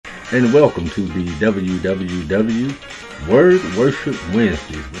and welcome to the WWW Word Worship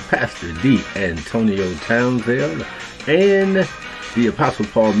Wednesdays with Pastor D. Antonio Townsend and the Apostle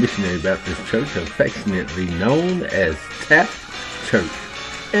Paul Missionary Baptist Church, affectionately known as TAP Church.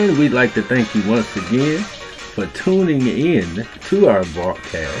 And we'd like to thank you once again for tuning in to our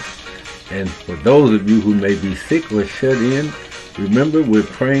broadcast. And for those of you who may be sick or shut in, remember we're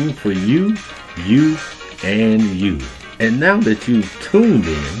praying for you, and you. And now that you've tuned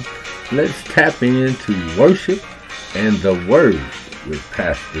in, let's tap into worship and the Word with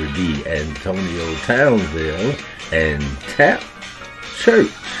Pastor D. Antonio Townsend and TAP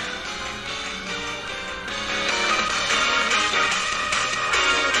Church.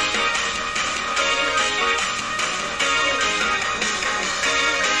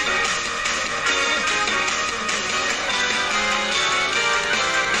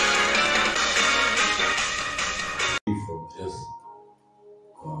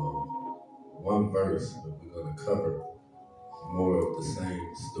 One verse, but we're going to cover more of the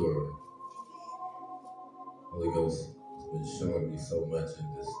same story. Holy Ghost has been showing me so much in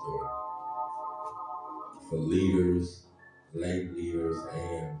this story. For leaders, lay leaders,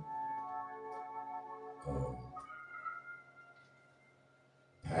 and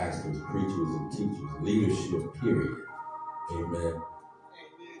pastors, preachers, and teachers. Leadership, period. Amen.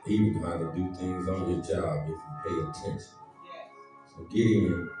 Even how to do things on your job if you pay attention. So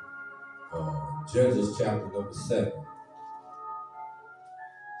Gideon, Judges chapter number 7.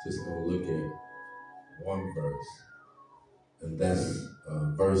 Just going to look at one verse, and that's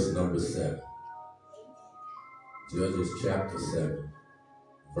verse number 7. Judges chapter 7,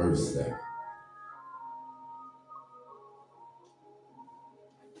 verse 7.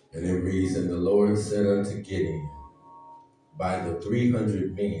 And it reads, And the Lord said unto Gideon, By the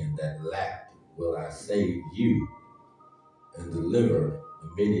 300 men that lapped will I save you, and deliver the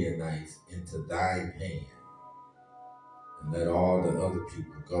Midianites into thine hand, and let all the other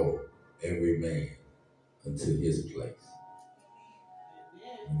people go, every man unto his place.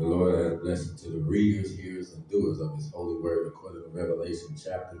 And the Lord add a blessing to the readers, hearers, and doers of his holy word, according to Revelation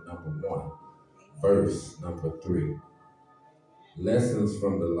chapter number 1, verse number 3. Lessons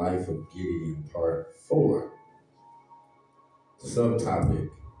from the life of Gideon, part 4.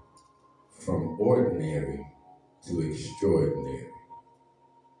 Subtopic, from ordinary to extraordinary.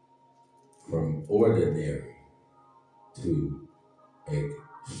 From ordinary to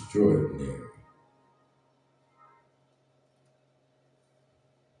extraordinary.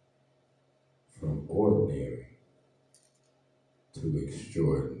 From ordinary to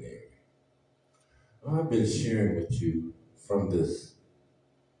extraordinary. I've been sharing with you from this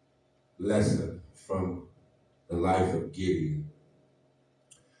lesson from the life of Gideon.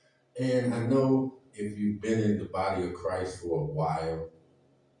 And I know if you've been in the body of Christ for a while,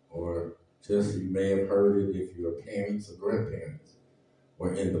 or just you may have heard it if your parents or grandparents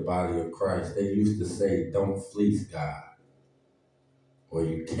were in the body of Christ, they used to say, don't fleece God, or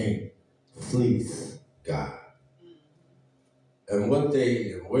you can't fleece God. And where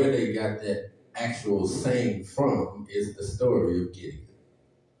they got that actual saying from is the story of Gideon,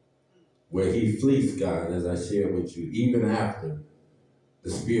 where he fleeced God, as I shared with you, even after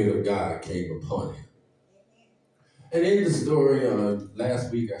the Spirit of God came upon him. And in the story, last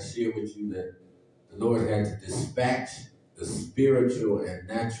week I shared with you that the Lord had to dispatch the spiritual and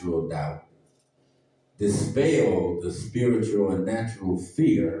natural doubt, dispel the spiritual and natural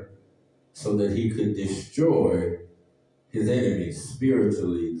fear, so that he could destroy his enemies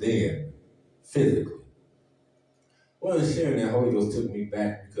spiritually, then physically. Well, in sharing that, Holy Ghost took me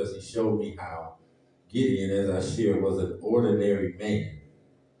back because he showed me how Gideon, as I shared, was an ordinary man,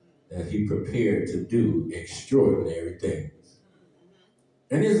 that he prepared to do extraordinary things.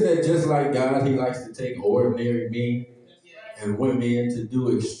 And isn't that just like God? He likes to take ordinary men and women to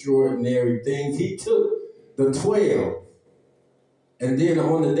do extraordinary things. He took the 12, and then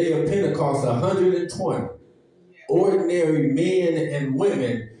on the day of Pentecost, 120 ordinary men and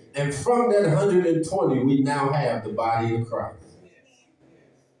women. And from that 120, we now have the body of Christ.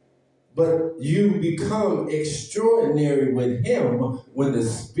 But you become extraordinary with him when the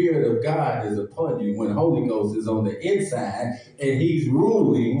Spirit of God is upon you, when Holy Ghost is on the inside and he's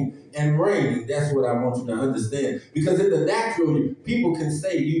ruling and reigning. That's what I want you to understand. Because in the natural, people can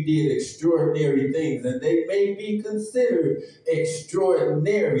say you did extraordinary things, and they may be considered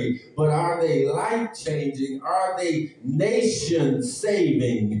extraordinary, but are they life-changing? Are they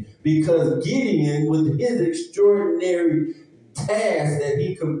nation-saving? Because Gideon, with his extraordinary task that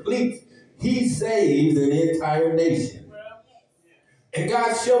he completes, he saves an entire nation. And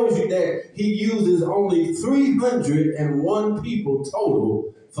God shows you that he uses only 301 people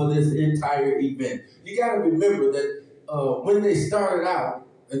total for this entire event. You got to remember that when they started out,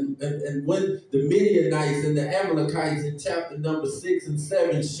 and when the Midianites and the Amalekites in chapter number 6 and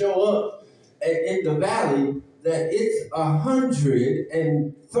 7 show up in the valley, that it's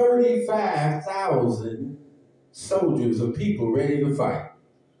 135,000 soldiers or people ready to fight.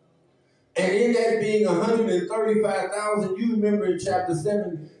 And in that being 135,000, you remember in chapter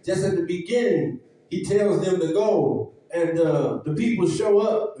 7, just at the beginning, he tells them to go. And the people show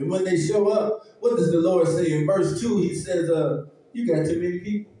up. And when they show up, what does the Lord say? In verse 2, he says, you got too many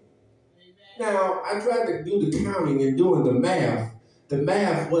people. Now, I tried to do the counting and doing the math. The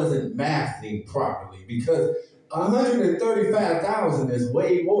math wasn't mathing properly because 135,000 is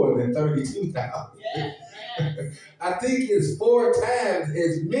way more than 32,000. Yes. I think it's 4 times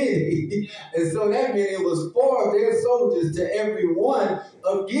as many. And so that meant it was 4 of their soldiers to every one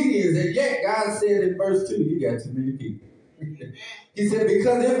of Gideon's. And yet God said in verse 2, you got too many people. He said,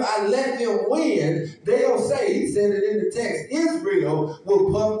 because if I let them win, they'll say, he said it in the text, Israel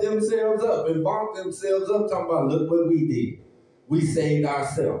will puff themselves up and bump themselves up, talking about, look what we did. We saved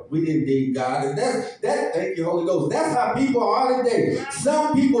ourselves. We didn't need God. And that, thank you, Holy Ghost. That's how people are today.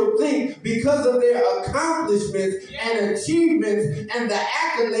 Some people think because of their accomplishments and achievements and the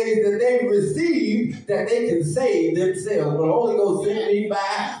accolades that they've received that they can save themselves. But the Holy Ghost sent me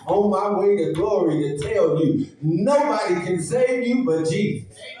by on my way to glory to tell you, nobody can save you but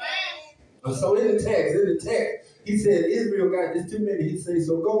Jesus. Amen. So in the text, he said, Israel got this too many. He said,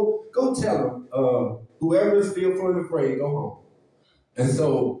 so go tell them, whoever is fearful and afraid, go home. And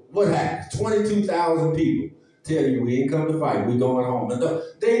so what happens? 22,000 people tell you we ain't come to fight. We going home. And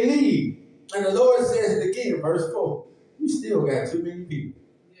they leave. And the Lord says it again, verse 4. You still got too many people.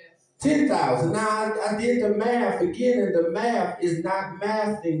 Yes. 10,000. Now, I did the math again, and the math is not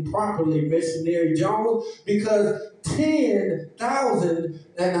mathing properly, Missionary Jones, because 10,000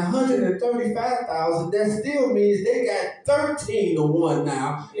 and 135,000, that still means they got 13 to 1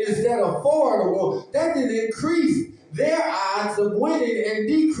 now instead of 4 to 1. That didn't increase their odds of winning and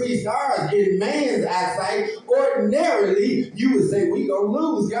decrease ours in man's eyesight. Ordinarily, you would say, we gonna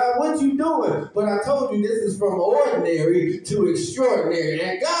lose. God, what you doing? But I told you this is from ordinary to extraordinary.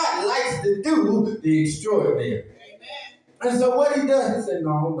 And God likes to do the extraordinary. Amen. And so what he does, he said,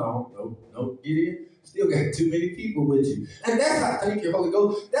 no, Gideon, still got too many people with you. And that's how, thank you, Holy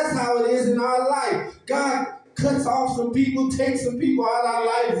Ghost, that's how it is in our life. God cuts off some people, takes some people out of our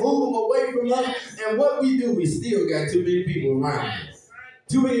life, move them away from us, and what we do, we still got too many people around us.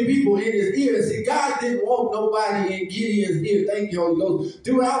 Too many people in his ear. See, God didn't want nobody in Gideon's ear. Thank you, Holy Ghost.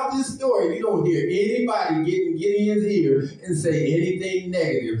 Throughout this story, you don't hear anybody get in Gideon's ear and say anything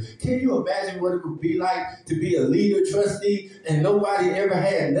negative. Can you imagine what it would be like to be a leader, trustee, and nobody ever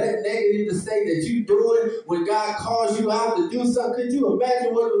had nothing negative to say that you doing when God calls you out to do something? Could you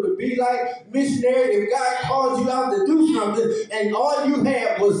imagine what it would be like, missionary, if God called you out to do something and all you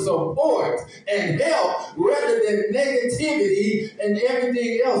had was support and help rather than negativity and everything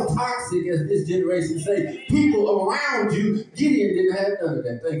else toxic, as this generation say, people around you? Gideon didn't have none of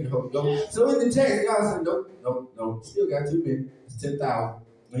that. Thank you, Holy Ghost. So in the text, God said, no, still got too many. It's 10,000.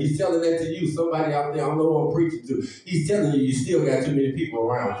 And he's telling that to you, somebody out there, I don't know who I'm preaching to. He's telling you still got too many people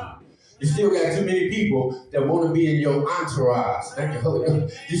around you. You still got too many people that want to be in your entourage. Thank you, Holy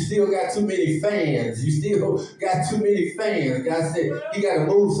Ghost. You still got too many fans. You still got too many fans. God said he got to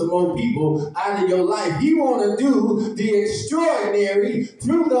move some more people out of your life. He want to do the extraordinary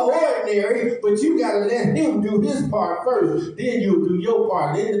through the ordinary, but you got to let him do his part first. Then you'll do your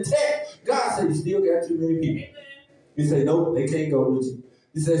part. In the text, God said you still got too many people. He said, nope, they can't go with you.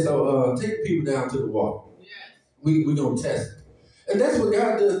 He said, so take the people down to the water. We're going to test it. And that's what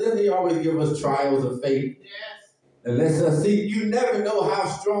God does. Doesn't he always give us trials of faith? Yes. And lets us see, you never know how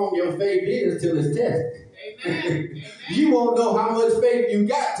strong your faith is till it's tested. Amen. You won't know how much faith you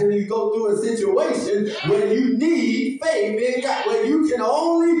got till you go through a situation where you need faith in God, where you can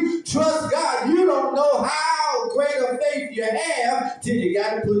only trust God. You don't know how great a faith you have till you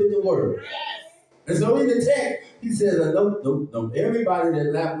got to put it to work. Yes. And so in the text, he says, no. Everybody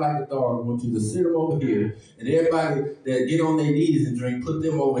that laugh like a dog, I want you to sit them over here. And everybody that get on their knees and drink, put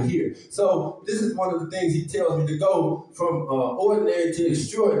them over here. So this is one of the things he tells me to go from ordinary to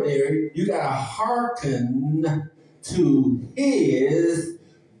extraordinary. You got to hearken to his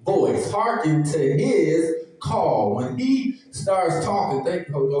voice. Hearken to his call. When he starts talking, thank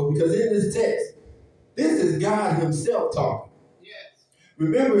you, Holy Ghost, because in this text, this is God himself talking.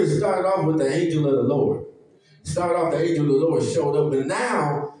 Remember, it started off with the angel of the Lord. The angel of the Lord showed up, and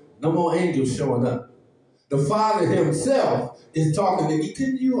now no more angels showing up. The Father himself is talking to you.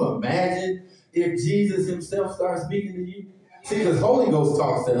 Can you imagine if Jesus himself starts speaking to you? See, because Holy Ghost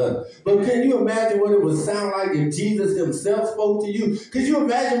talks to us. But can you imagine what it would sound like if Jesus himself spoke to you? Could you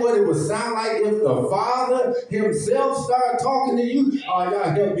imagine what it would sound like if the Father himself started talking to you? Oh,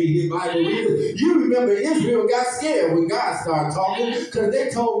 y'all help me here, Bible readers. You remember Israel got scared when God started talking because they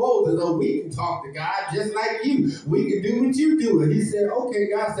told Moses, oh, we can talk to God just like you. We can do what you do. And he said, okay,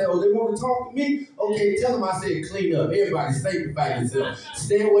 God said, oh, they want to talk to me? Okay, tell them I said clean up. Everybody sanctify yourself.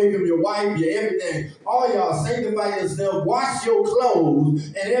 Stay away from your wife, your everything. All y'all sanctify yourself. Wash your clothes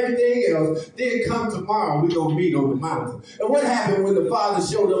and everything else. Then come tomorrow. We're going to meet on the mountain. And what happened when the Father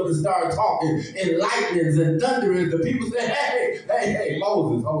showed up and started talking and lightnings and thunderings? The people said, hey,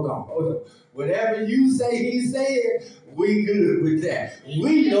 Moses, hold on. Whatever you say he said, we good with that.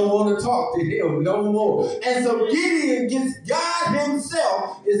 We don't want to talk to him no more. And so Gideon gets, God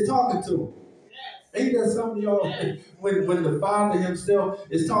himself is talking to him. Ain't that something, y'all? When the Father himself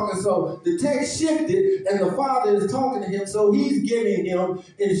is talking, so the text shifted and the Father is talking to him, so he's giving him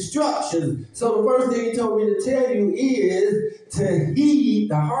instructions. So the first thing he told me to tell you is to heed,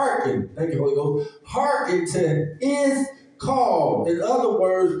 to hearken. Thank you, Holy Ghost. Hearken to his call. In other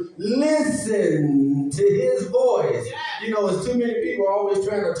words, listen to his voice. You know, it's too many people always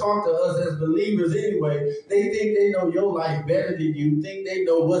trying to talk to us as believers anyway. They think they know your life better than you, think they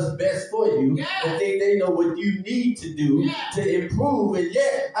know what's best for you, and think they know what you need to do to improve. And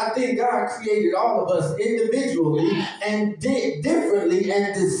yet, I think God created all of us individually and differently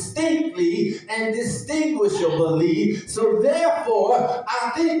and distinctly and distinguishably. So therefore,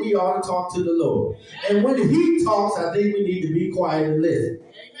 I think we ought to talk to the Lord. And when he talks, I think we need to be quiet and listen.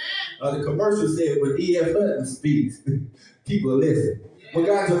 The commercial said when E.F. Hutton speaks, people listen. Well,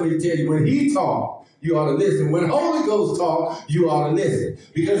 God told me to tell you, when he talks, you ought to listen. When Holy Ghost talks, you ought to listen.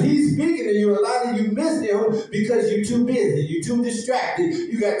 Because he's speaking to you. A lot of you miss him because you're too busy. You're too distracted.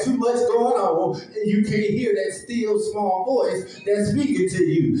 You got too much going on. And you can't hear that still small voice that's speaking to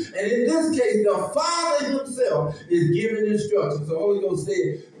you. And in this case, the Father himself is giving instructions. The Holy Ghost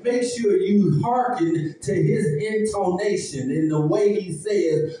said, make sure you hearken to his intonation in the way he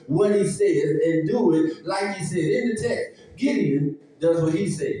says what he says and do it like he said. In the text, Gideon does what he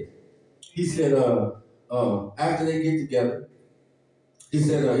said. He said, after they get together, he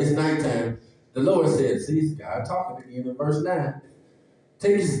said, it's nighttime. The Lord said, see, God talking again in verse 9.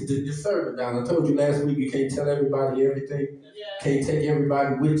 Take your servant down. I told you last week you can't tell everybody everything. Can't take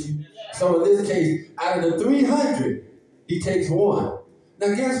everybody with you. So in this case, out of the 300, he takes one.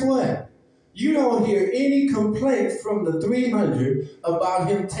 Now guess what? You don't hear any complaints from the 300 about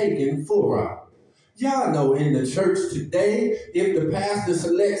him taking full. Y'all know in the church today, if the pastor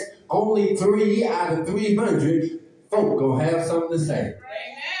selects only 3 out of 300, folk gonna have something to say.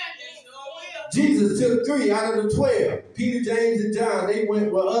 Jesus took 3 out of the 12. Peter, James, and John, they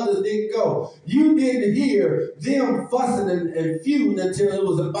went where others didn't go. You didn't hear them fussing and feuding until it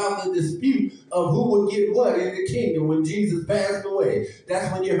was about the dispute of who would get what in the kingdom when Jesus passed away.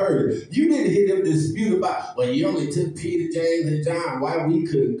 That's when you heard it. You didn't hear them dispute about, well, you only took Peter, James, and John, why we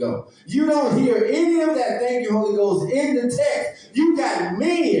couldn't go. You don't hear any of that, thank you, Holy Ghost, in the text. You got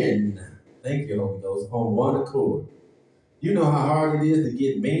men, thank you, Holy Ghost, on one accord. You know how hard it is to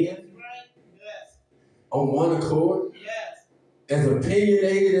get men on one accord? Yes. As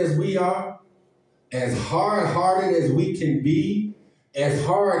opinionated as we are, as hard-hearted as we can be, as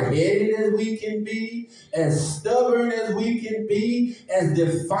hard-headed as we can be, as stubborn as we can be, as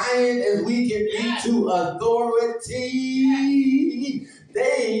defiant as we can be to authority.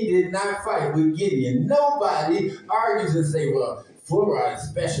 They did not fight with Gideon. Nobody argues and say, well, Pharaoh is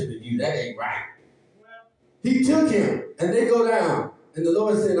special to you. That ain't right. He took him, and they go down. And the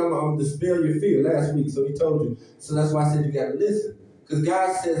Lord said, I'm going to dispel your fear last week. So he told you. So that's why I said you got to listen. Because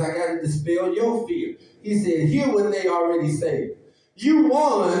God says, I got to dispel your fear. He said, hear what they already say. You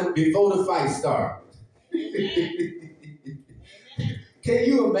won before the fight started. Can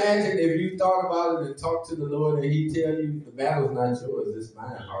you imagine if you thought about it and talked to the Lord and he tell you, the battle's not yours, it's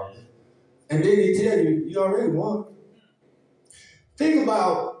mine, Harvey. And then he tell you, you already won. Think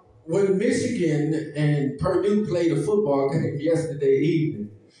about when Michigan and Purdue played a football game yesterday evening.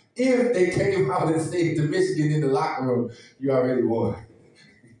 If they came out and said to Michigan in the locker room, you already won.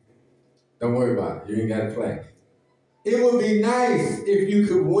 Don't worry about it. You ain't got to play. It would be nice if you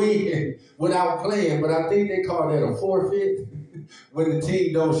could win without playing, but I think they call that a forfeit. When the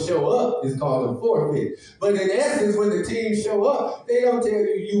team don't show up, it's called a forfeit. But in essence, when the team show up, they don't tell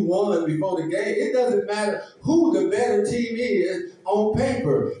you you won before the game. It doesn't matter who the better team is on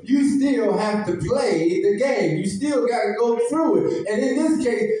paper. You still have to play the game. You still got to go through it. And in this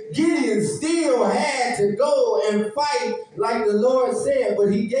case, Gideon still had to go and fight like the Lord said,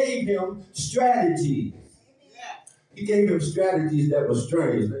 but he gave him strategies. He gave him strategies that were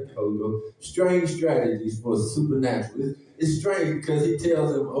strange. Strange strategies for supernatural. It's strange because he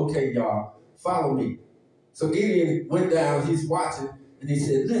tells them, okay, y'all, follow me. So Gideon went down, he's watching, and he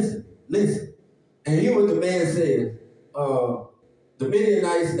said, listen. And hear what the man said. The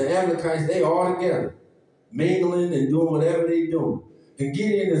Midianites, the Amalekites, they all together, mingling and doing whatever they doing. And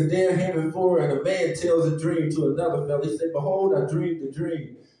Gideon is there, him and four, and a man tells a dream to another fellow. He said, behold, I dreamed a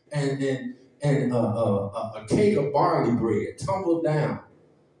dream. And a cake of barley bread tumbled down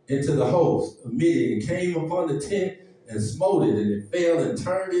into the host of Midian, came upon the tent and smote it, and it fell and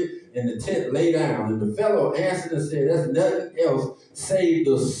turned it, and the tent lay down. And the fellow answered and said, that's nothing else save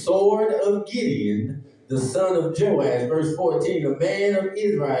the sword of Gideon, the son of Joash. Verse 14, a man of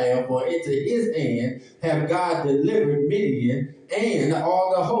Israel, for into his hand have God delivered Midian and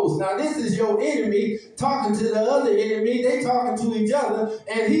all the hosts. Now this is your enemy talking to the other enemy. They talking to each other.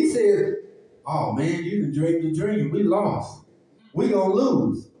 And he says, oh man, you done dreamed the dream. We lost. We gonna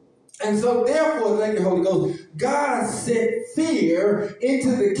lose. And so therefore, thank you, Holy Ghost, God sent fear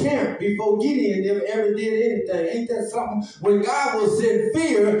into the camp before Gideon ever did anything. Ain't that something? When God will send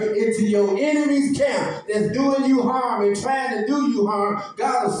fear into your enemy's camp that's doing you harm and trying to do you harm,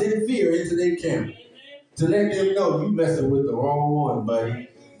 God will send fear into their camp to let them know you messing with the wrong one, buddy.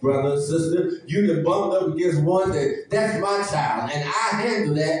 Brother, sister, you done bumped up against one that's my child, and I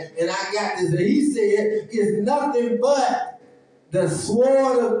handle that, and I got this. And he said, it's nothing but the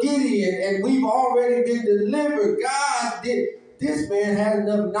sword of Gideon, and we've already been delivered. God did. This man had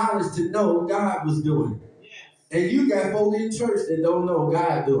enough knowledge to know God was doing it. Yes. And you got folk in church that don't know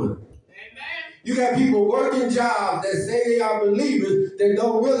God doing it. Amen. You got people working jobs that say they are believers that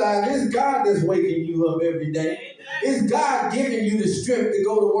don't realize it's God that's waking you up every day. Amen. It's God giving you the strength to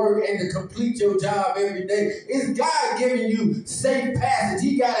go to work and to complete your job every day. It's God giving you safe passage.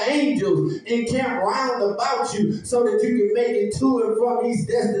 He got angels encamped round about you so that you can make it to and from each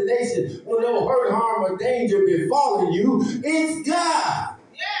destination with no hurt, harm, or danger befalling you. It's God.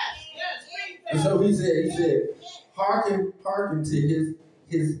 Yes. And so he said, hearken to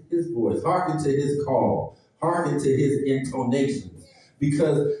his voice, hearken to his call, hearken to his intonations.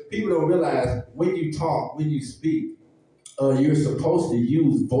 Because people don't realize when you talk, when you speak, you're supposed to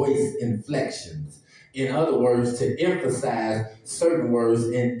use voice inflections. In other words, to emphasize certain words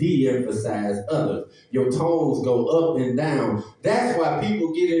and de-emphasize others. Your tones go up and down. That's why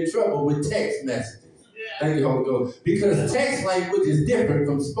people get in trouble with text messages. Yeah. Thank you, Holy Ghost. Because text language is different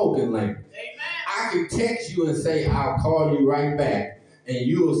from spoken language. Amen. I can text you and say, I'll call you right back. And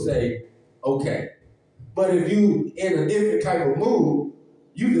you'll say, okay. But if you in a different type of mood,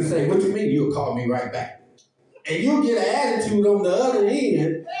 you can say, what you mean you'll call me right back? And you'll get an attitude on the other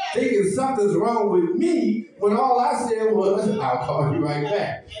end, thinking something's wrong with me, when all I said was, I'll call you right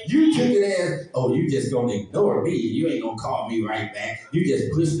back. You took it as, oh, you just gonna ignore me. You ain't gonna call me right back. You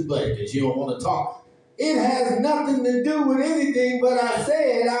just push the button because you don't want to talk. It has nothing to do with anything, but I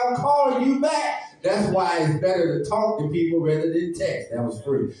said, I'll call you back. That's why it's better to talk to people rather than text. That was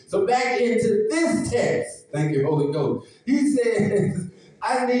free. So back into this text. Thank you, Holy Ghost. He says,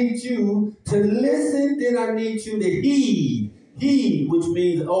 I need you to listen, then I need you to heed. Heed, which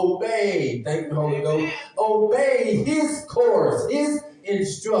means obey. Thank you, Holy Ghost. Obey his course, his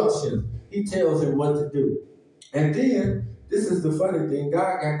instructions. He tells him what to do. And then, this is the funny thing,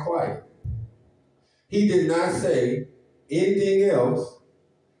 God got quiet. He did not say anything else.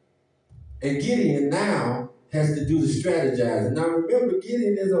 And Gideon now has to do the strategizing. Now remember,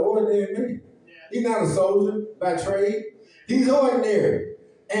 Gideon is an ordinary man. He's not a soldier by trade. He's ordinary.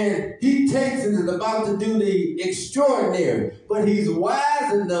 And he takes and is about to do the extraordinary. But he's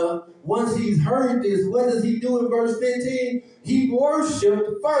wise enough, once he's heard this, what does he do in verse 15? He worshiped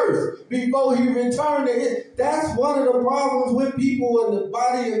first before he returned to it. That's one of the problems with people in the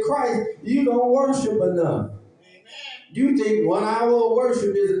body of Christ. You don't worship enough. You think 1 hour of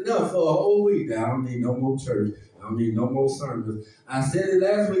worship is enough for a whole week. I don't need no more church. I don't need no more sermons. I said it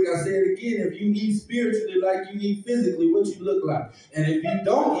last week. I said it again. If you eat spiritually like you eat physically, what you look like? And if you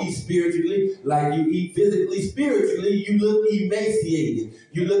don't eat spiritually like you eat physically, spiritually, you look emaciated.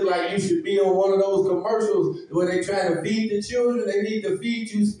 You look like you should be on one of those commercials where they try to feed the children. They need to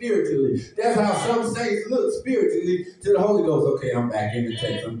feed you spiritually. That's how some saints look spiritually to the Holy Ghost. Okay, I'm back in the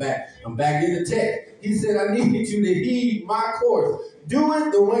text. I'm back in the text. He said, I need you to heed my course. Do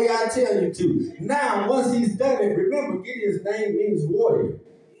it the way I tell you to. Now, once he's done it, remember, Gideon's name means warrior.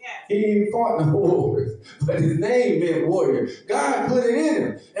 He ain't fought no wars, but his name meant warrior. God put it in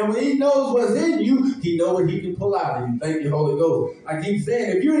him. And when he knows what's in you, he knows what he can pull out of you. Thank you, Holy Ghost. I keep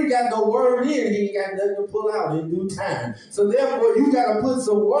saying, if you ain't got no word in, he ain't got nothing to pull out in due time. So therefore, you got to put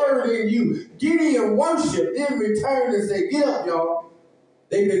some word in you. Gideon worship, then return and say, get up, y'all.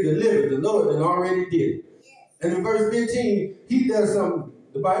 They've been delivered. The Lord had already did it. And in verse 15, he does something.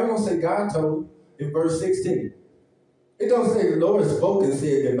 The Bible don't say God told him. In verse 16. It don't say the Lord spoke and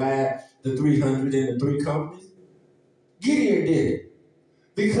said divide the 300 into 3 companies. Gideon did it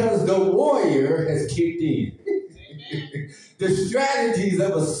because the warrior has kicked in. The strategies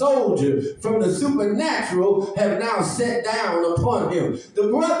of a soldier from the supernatural have now set down upon him. The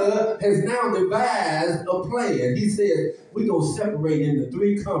brother has now devised a plan. He said, we're going to separate into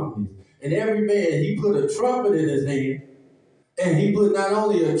 3 companies. And every man, he put a trumpet in his hand. And he put not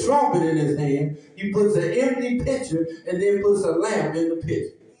only a trumpet in his hand, he puts an empty pitcher and then puts a lamp in the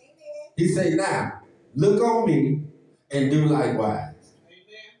pitcher. He said, now, look on me and do likewise.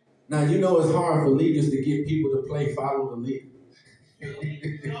 Amen. Now, you know it's hard for leaders to get people to play follow the leader.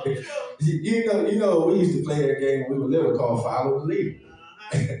 you know, we used to play that game when we were little called follow the leader.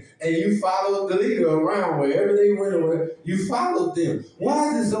 And you followed the leader around wherever they went or you followed them.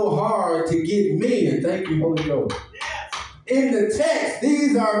 Why is it so hard to get men? Thank you, Holy Ghost. In the text,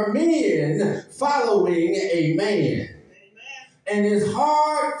 these are men following a man. Amen. And it's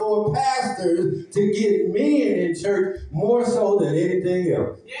hard for pastors to get men in church more so than anything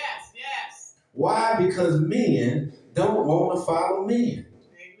else. Yes, yes. Why? Because men don't want to follow men. Amen.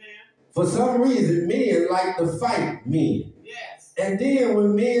 For some reason, men like to fight men. Yes. And then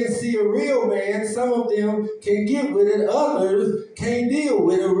when men see a real man, some of them can get with it. Others can't deal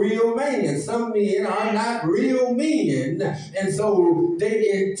with a real man. Some men are not real men. And so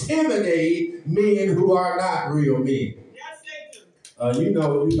they intimidate men who are not real men. Yes, they do. You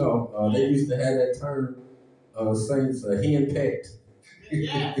know, they used to have that term, saints, henpecked.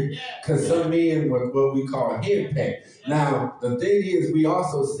 Because some men were what we call henpecked. Now, the thing is, we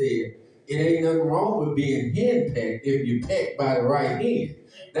also said, it ain't nothing wrong with being henpecked if you pecked by the right hand.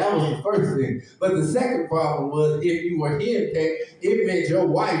 That was the first thing. But the second problem was if you were henpecked, it meant your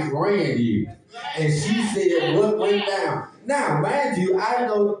wife ran you. And she said, what went down? Now, mind you, I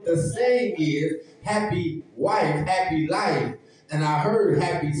know the saying is, happy wife, happy life. And I heard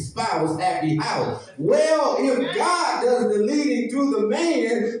happy spouse, happy house. Well, if God does the leading through the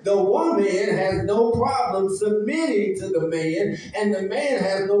man, the woman has no problem submitting to the man, and the man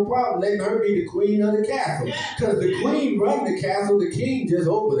has no problem letting her be the queen of the castle. Because the queen runs the castle, the king just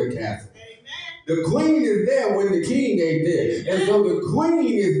over the castle. The queen is there when the king ain't there. And so the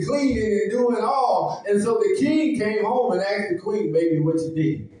queen is cleaning and doing all. And so the king came home and asked the queen, baby, what you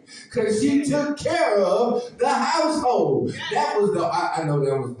did? Because she took care of the household. That was I know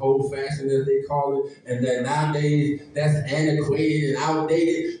that was old-fashioned, as they call it, and that nowadays that's antiquated and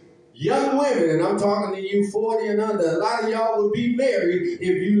outdated. Young women, and I'm talking to you 40 and under, a lot of y'all would be married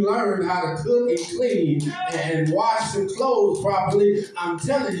if you learned how to cook and clean and wash some clothes properly. I'm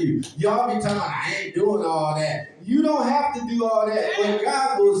telling you, y'all be talking about, I ain't doing all that. You don't have to do all that, but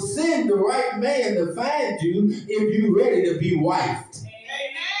God will send the right man to find you if you're ready to be wifed.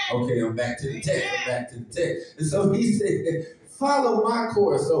 Okay, I'm back to the text. And so he said, follow my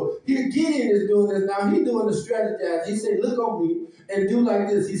course. So here Gideon is doing this now. He's doing the strategize. He said, look on me and do like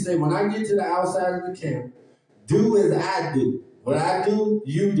this. He said, when I get to the outside of the camp, do as I do. What I do,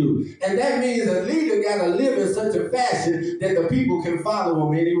 you do. And that means a leader got to live in such a fashion that the people can follow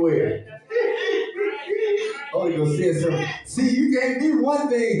him anywhere. Holy Ghost says something. See, you can't do one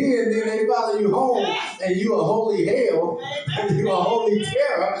thing here and then they follow you home and you a holy hell, and you a holy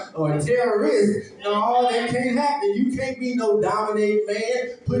terror or a terrorist. No, that can't happen. You can't be no dominating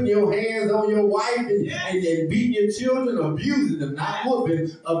man, putting your hands on your wife and beating your children, abusing them, not whooping,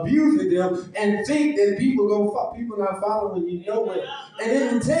 abusing them, and think that people not following you nowhere. And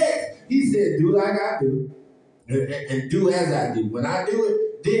in the text, he said, do like I do, and do as I do. When I do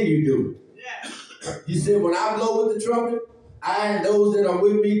it, then you do it. He said, when I blow with the trumpet, I and those that are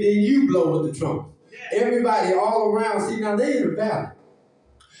with me, then you blow with the trumpet. Everybody all around, see, now they in the valley.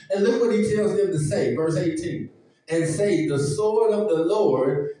 And look what he tells them to say, verse 18. And say, the sword of the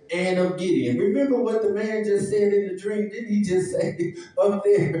Lord and of Gideon. Remember what the man just said in the dream? Didn't he just say up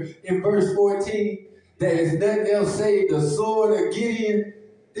there in verse 14 that it's nothing else save the sword of Gideon?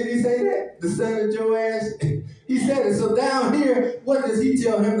 Did he say that? The son of Joash? He said it. So down here, what does he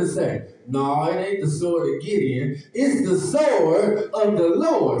tell him to say? No, it ain't the sword of Gideon. It's the sword of the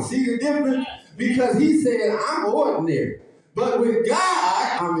Lord. See the difference? Because he said, I'm ordinary. But with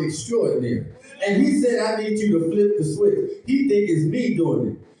God, I'm extraordinary. And he said, I need you to flip the switch. He think it's me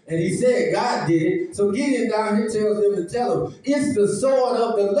doing it. And he said God did it. So Gideon down here tells them to tell them, it's the sword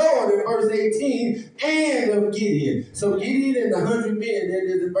of the Lord in verse 18 and of Gideon. So Gideon and the 100 men, that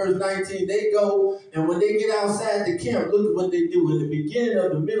is in verse 19, they go, and when they get outside the camp, look at what they do in the beginning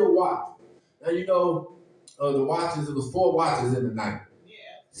of the middle watch. Now, you know, the watches, it was 4 watches in the night.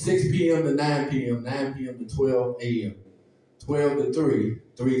 6 p.m. to 9 p.m., 9 p.m. to 12 a.m., 12 to 3,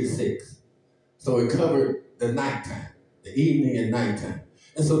 3 to 6. So it covered the nighttime, the evening and nighttime.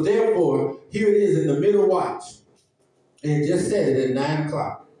 And so therefore, here it is in the middle watch. And it just said it at 9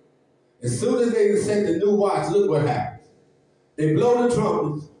 o'clock. As soon as they set the new watch, look what happens. They blow the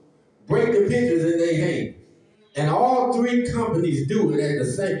trumpets, break the pitchers in their hands. And all 3 companies do it at the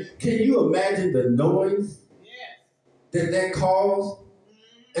same. Can you imagine the noise that caused?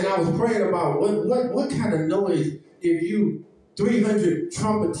 And I was praying about what kind of noise if you 300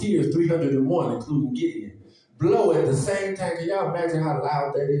 trumpeters, 301, including Gideon, blow at the same time. Can y'all imagine how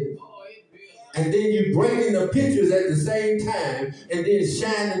loud that is? And then you breaking the pitchers at the same time and then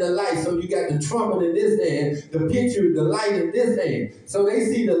shining the light. So you got the trumpet in this hand, the pitcher, the light in this hand. So they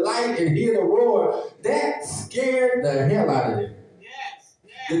see the light and hear the roar. That scared the hell out of them.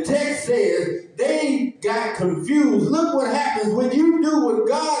 The text says they got confused. Look what happens when you do what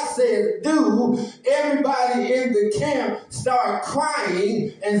God says do. Everybody in the camp started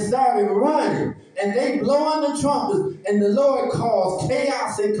crying and started running. And they blowing the trumpets, and the Lord caused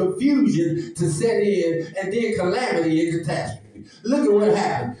chaos and confusion to set in, and then calamity and catastrophe. Look at what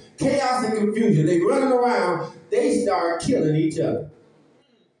happened. Chaos and confusion. They running around. They start killing each other.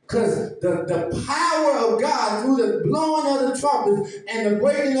 Because the power of God through the blowing of the trumpets and the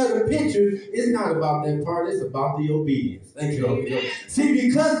breaking of the pitchers is not about that part. It's about the obedience. Thank you, Holy Ghost. See,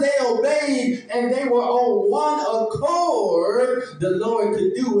 because they obeyed and they were on one accord, the Lord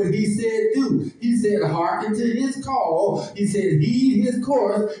could do what he said do. He said, hearken to his call. He said, heed his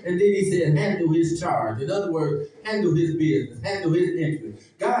course. And then he said, handle his charge. In other words, handle his business, handle his interest.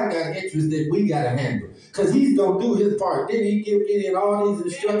 God got interest that we got to handle. Because he's going to do his part. Then he give Gideon all these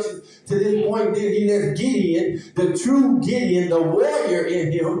instructions to this point. Then he lets Gideon, the true Gideon, the warrior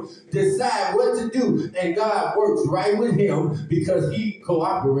in him, decide what to do. And God works right with him because he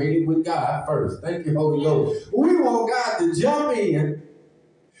cooperated with God first. Thank you, Holy Ghost. We want God to jump in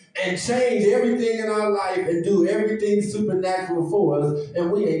and change everything in our life and do everything supernatural for us,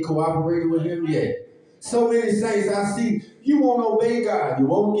 and we ain't cooperated with him yet. So many saints I see, you won't obey God. You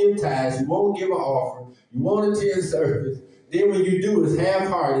won't give tithes. You won't give an offering. You won't attend service. Then when you do, it's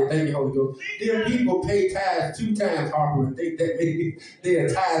half-hearted. Thank you, Holy Ghost. Then people pay tithes 2 times, Harper, and think that maybe they're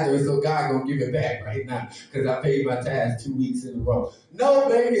a tither, so God going to give it back right now because I paid my tithes 2 weeks in a row. No,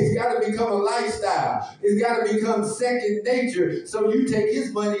 baby, it's got to become a lifestyle. It's got to become second nature. So you take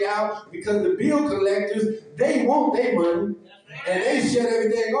his money out because the bill collectors, they want their money. And they shut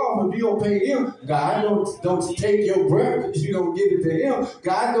everything off if you don't pay him. God don't take your breath because you don't give it to him.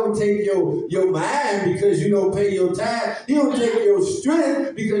 God don't take your mind because you don't pay your tithe. He don't take your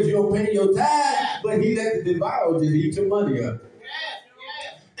strength because you don't pay your tithe. But he let the devourer just eat your money up.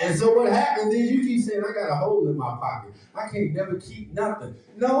 And so what happens is you keep saying, I got a hole in my pocket. I can't never keep nothing.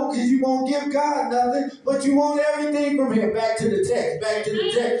 No, because you won't give God nothing, but you want everything from him. Back to the text, back to the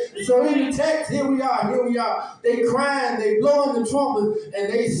text. And so in the text, here we are. They crying, they blowing the trumpets,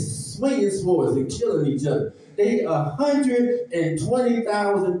 and they swinging swords and killing each other.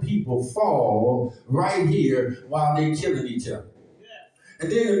 120,000 people fall right here while they killing each other.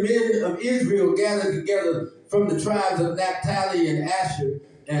 And then the men of Israel gathered together from the tribes of Naphtali and Asher,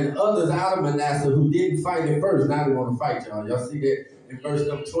 and others out of Manasseh who didn't fight at first. Now they want to fight, y'all. Y'all see that in verse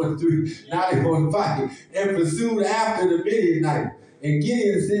number 23? Now they want to fight. And pursued after the Midianites. And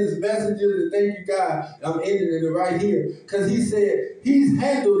Gideon sends messengers, and thank you, God, I'm ending it right here. Because he said he's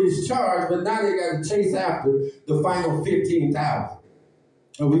handled his charge, but now they got to chase after the final 15,000.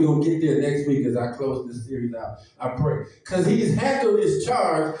 And we're going to get there next week as I close this series out. I pray. Because he's handled his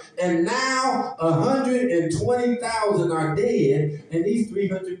charge, and now 120,000 are dead, and these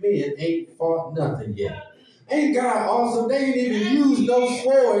 300 men ain't fought nothing yet. Ain't God awesome? They ain't even used no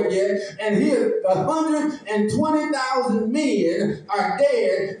sword yet, and here 120,000 men are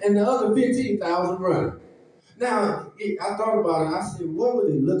dead, and the other 15,000 running. Now, I thought about it. I said, what would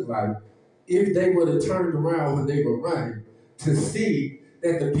it look like if they would have turned around when they were running to see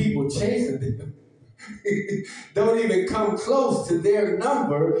that the people chasing them don't even come close to their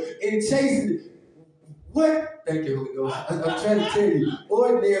number in chasing? What? Thank you, Holy Ghost. I'm trying to tell you,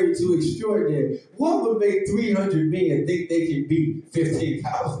 ordinary to extraordinary. What would make 300 men think they can beat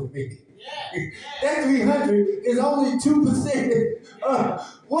 15,000 men? That 300 is only 2%.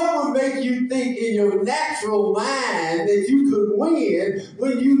 What would make you think in your natural mind that you could win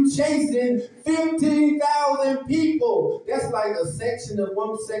when you chasing 15,000 people? That's like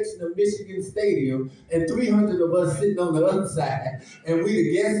one section of Michigan Stadium and 300 of us sitting on the other side, and we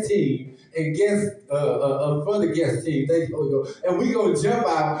the guest team. And for the guest team, and we gonna jump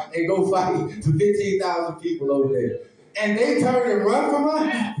out and go fight to 15,000 people over there. And they turn and run from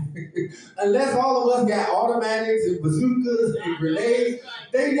us. Unless all of us got automatics and bazookas and grenades,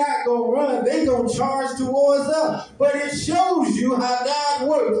 they not gonna run. They gonna charge towards us. But it shows you how God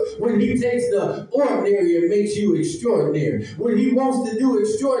works when He takes the ordinary and makes you extraordinary. When He wants to do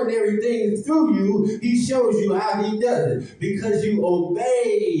extraordinary things through you, He shows you how He does it. Because you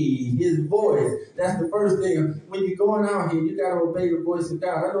obey His voice. That's the first thing. When you're going out here, you gotta obey the voice of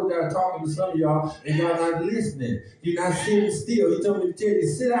God. I know God talking to some of y'all and y'all not listening. You're not sitting still. He told me to tell you,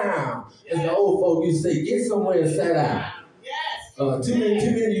 sit down. As the old folk used to say, get somewhere and sit down. Too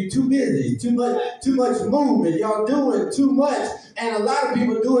many, you too busy, too much movement. Y'all doing too much, and a lot of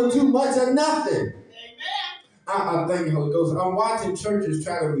people doing too much or nothing. I thank you, Holy Ghost. I'm watching churches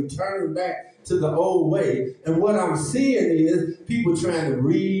try to return back to the old way, and what I'm seeing is people trying to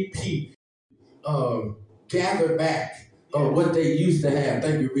repeat, gather back what they used to have.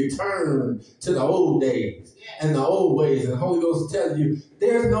 Thank you. Return to the old days and the old ways. And the Holy Ghost tells you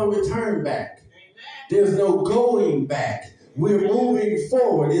there's no return back. There's no going back. We're moving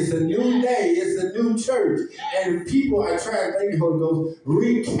forward. It's a new day. It's a new church. And people are trying, thank you, Holy Ghost,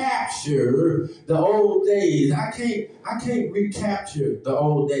 recapture the old days. I can't recapture the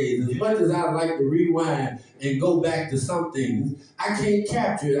old days. As much as I like to rewind and go back to some things, I can't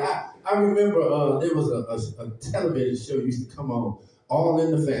capture it. I remember there was a television show used to come on, All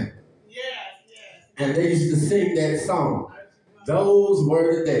in the Family. And they used to sing that song, Those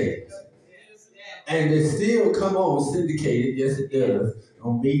Were the Days. And it still come on syndicated, yes it does,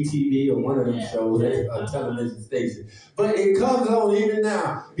 on MeTV or one of them shows, a television station. But it comes on even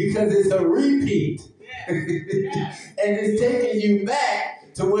now because it's a repeat. And it's taking you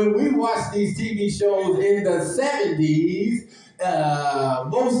back to when we watched these TV shows in the 70s.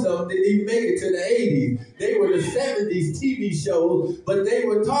 Most of them didn't even make it to the 80s. They were the 70s TV shows, but they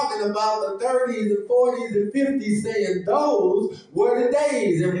were talking about the 30s and 40s and 50s, saying those were the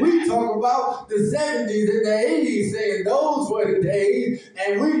days. And we talk about the 70s and the 80s, saying those were the days.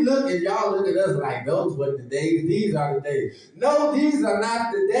 And we look and y'all look at us like those were the days. These are the days. No, these are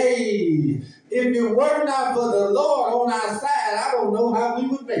not the days. If it were not for the Lord on our side, I don't know how we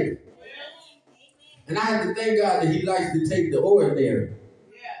would make it. And I have to thank God that He likes to take the ordinary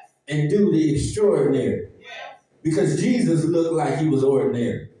and do the extraordinary. Because Jesus looked like He was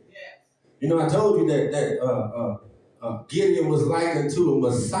ordinary. You know, I told you that Gideon was likened to a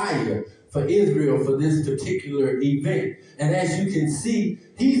Messiah for Israel for this particular event. And as you can see,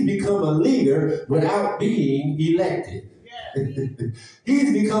 he's become a leader without being elected.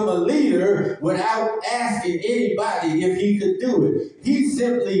 He's become a leader without asking anybody if he could do it. He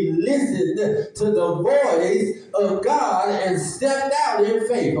simply listened to the voice of God and stepped out in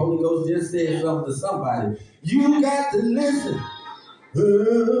faith. Holy Ghost just said something to somebody. You got to listen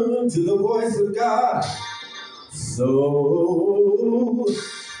to the voice of God so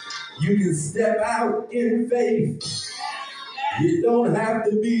you can step out in faith. You don't have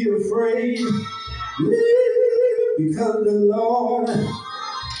to be afraid. Because the Lord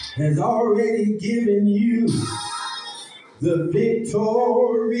has already given you the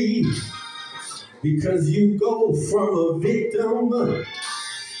victory. Because you go from a victim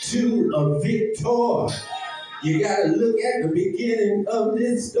to a victor. You got to look at the beginning of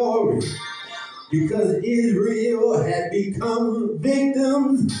this story. Because Israel had become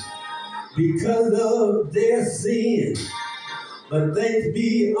victims because of their sin. But thanks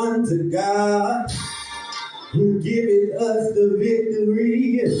be unto God, who giveth us the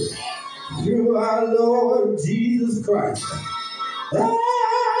victory through our Lord Jesus Christ.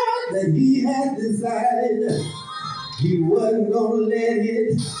 That He had decided He wasn't going to let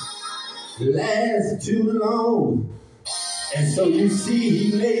it last too long. And so you see,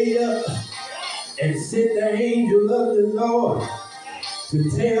 He made up and sent the angel of the Lord to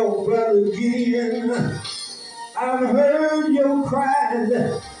tell Brother Gideon, I've heard your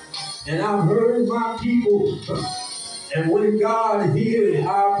cries. And I've heard my people. And when God hears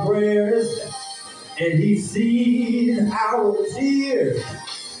our prayers and He sees our tears,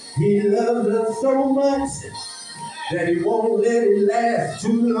 He loves us so much that He won't let it last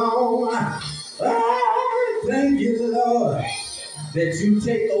too long. Thank you, Lord, that you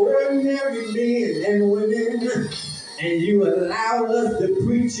take ordinary men and women and you allow us to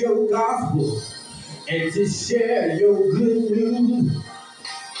preach your gospel and to share your good news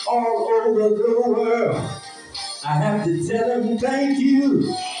all over the world. I have to tell him thank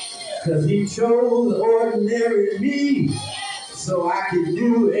you, because he chose ordinary me so I could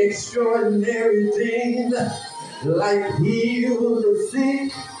do extraordinary things like heal the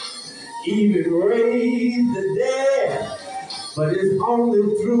sick, even raise the dead. But it's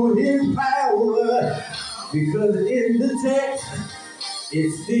only through his power, because in the text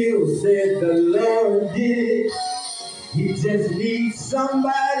it still said the Lord did it. He just needs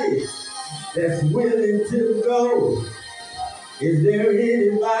somebody that's willing to go. Is there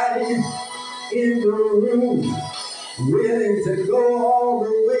anybody in the room willing to go all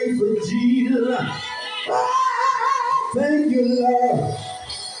the way for Jesus? Thank you, Lord.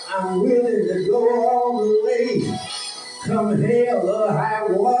 I'm willing to go all the way. Come hell or high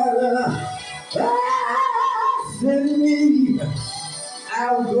water. Send me.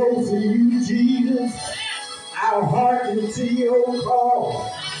 I'll go for you, Jesus. I'll hearken to your call.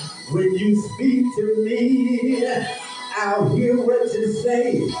 When you speak to me, I'll hear what you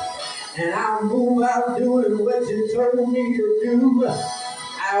say, and I'll move out doing what you told me to do.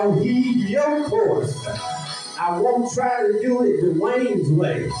 I'll heed your course. I won't try to do it Dwayne's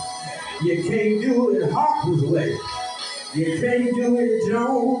way. You can't do it Harper's way. You can't do it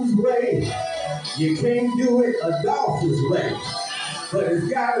Jones' way. You can't do it Adolphus' way. But it's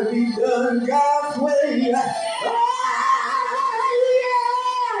got to be done God's way.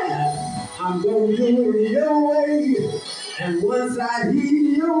 I'm going to do it your way. And once I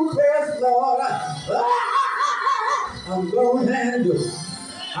heed your course, Lord, I'm going to handle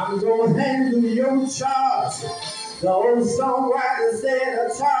your charge. The old songwriter said a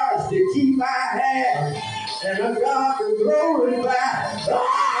charge to keep I have and a God to glorify.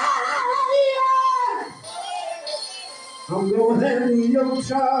 I'm going to handle your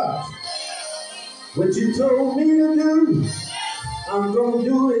charge. What you told me to do, I'm going to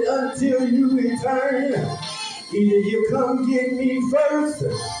do it until you return. Either you come get me first,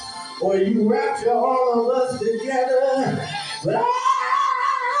 or you rapture all of us together. But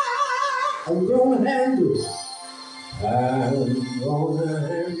I'm going to handle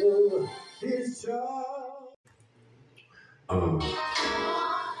his charge.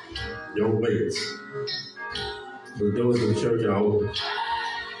 Don't wait. The doors of the church are open.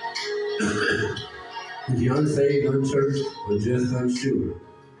 If you're unsaved, unchurched, or just unsure,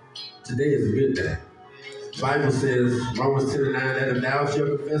 today is a good day. The Bible says, Romans 10:9, that if thou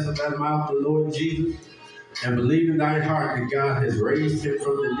shalt confess with thy mouth the Lord Jesus, and believe in thy heart that God has raised him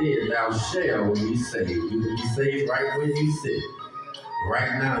from the dead, thou shalt be saved. You can be saved right where you sit.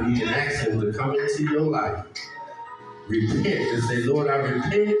 Right now, you can ask him to come into your life. Repent and say, Lord, I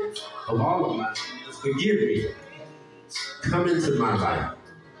repent of all of my sins. Forgive me. Come into my life.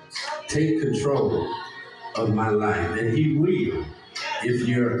 Take control of my life. And he will. If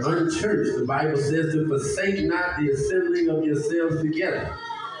you're unchurched, the Bible says to forsake not the assembling of yourselves together,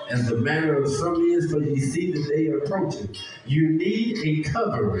 as the manner of some is, for ye see the day approaching. You need a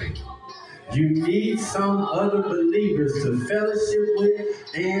covering. You need some other believers to fellowship with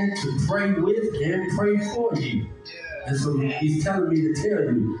and to pray with and pray for you. And so he's telling me to tell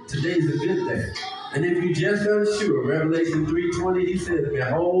you, today's a good day. And if you're just unsure, Revelation 3:20, he says,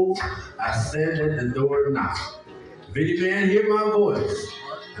 behold, I stand at the door and knock. If any man hear my voice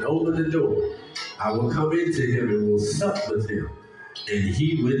and open the door, I will come into him and will sup with him, and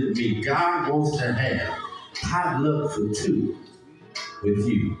he with me. God wants to have potluck for two with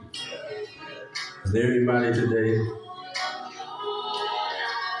you. Is there anybody today?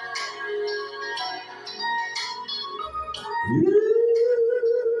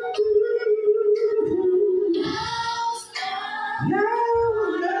 Now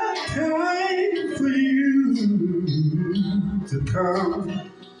the time for you to come.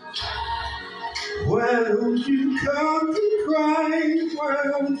 Why don't you come to Christ? Why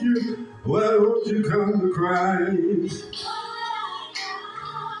don't you come to Christ?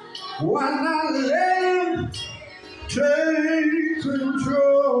 Why not let him take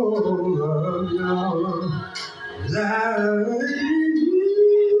control of your life?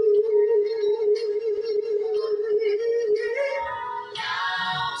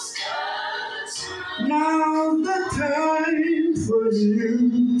 Now's the time for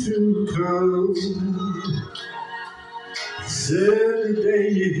you to come. He said the day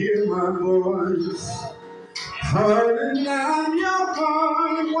you hear my voice, harden down your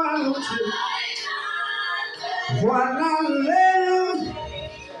heart. Why not let him?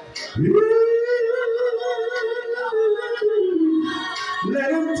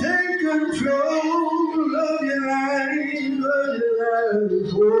 Let him take control of your life.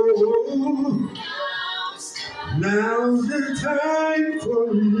 Oh, now's the time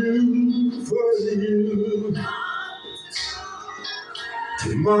for you.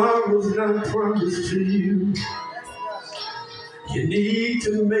 Tomorrow's not promised to you. You need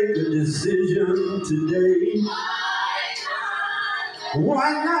to make a decision today.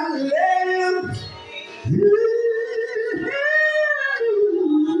 Why not let him?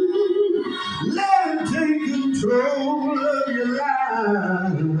 Let him take control of your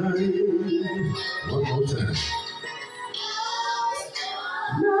life. One more time.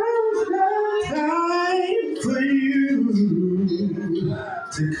 Now's the time for you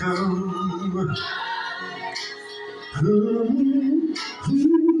to come.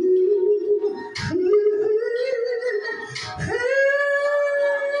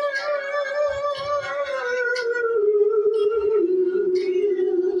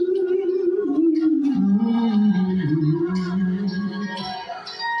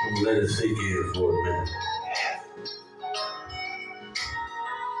 Let it sink in for a minute.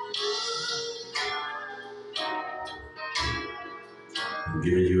 I'm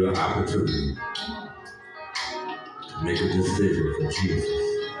giving you an opportunity to make a decision for Jesus.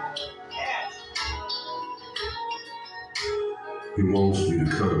 He wants you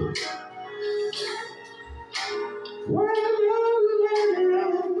to come.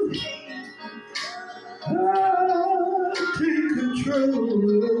 Take control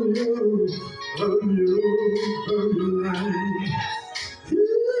of your life.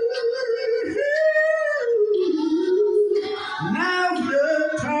 Now's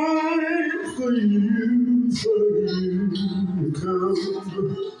the time for you to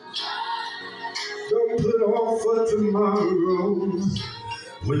come. Don't put off for tomorrow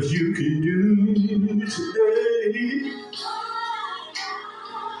what you can do today.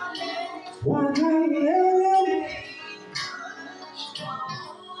 Why not let it?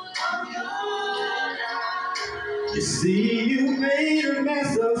 You see, you made a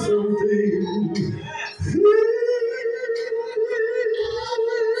mess of something.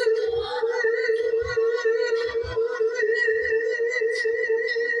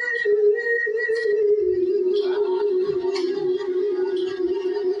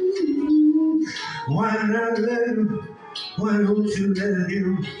 Why not let him? Why don't you let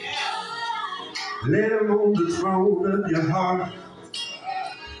him? Let him on the throne of your heart.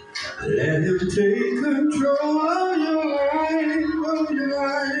 Let him take control of your life, of your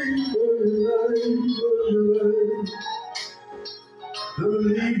life, of your life, of your life. Don't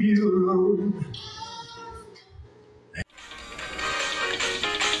leave you alone.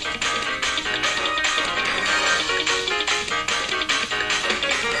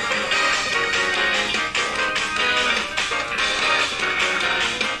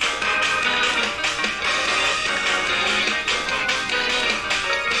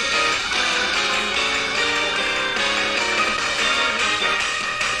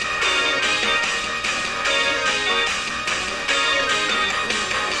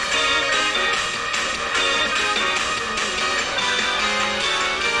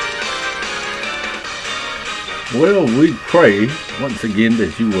 Well, we pray once again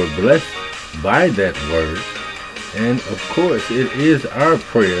that you were blessed by that word. And of course, it is our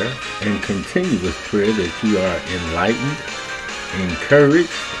prayer and continuous prayer that you are enlightened, encouraged,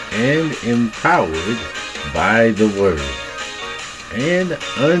 and empowered by the word. And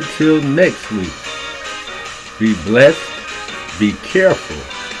until next week, be blessed, be careful,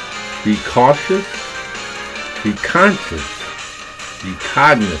 be cautious, be conscious, be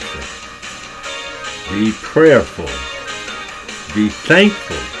cognizant, be prayerful, be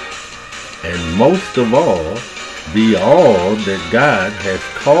thankful, and most of all that God has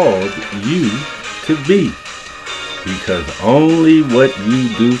called you to be. Because only what you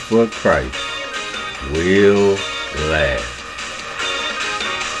do for Christ will last.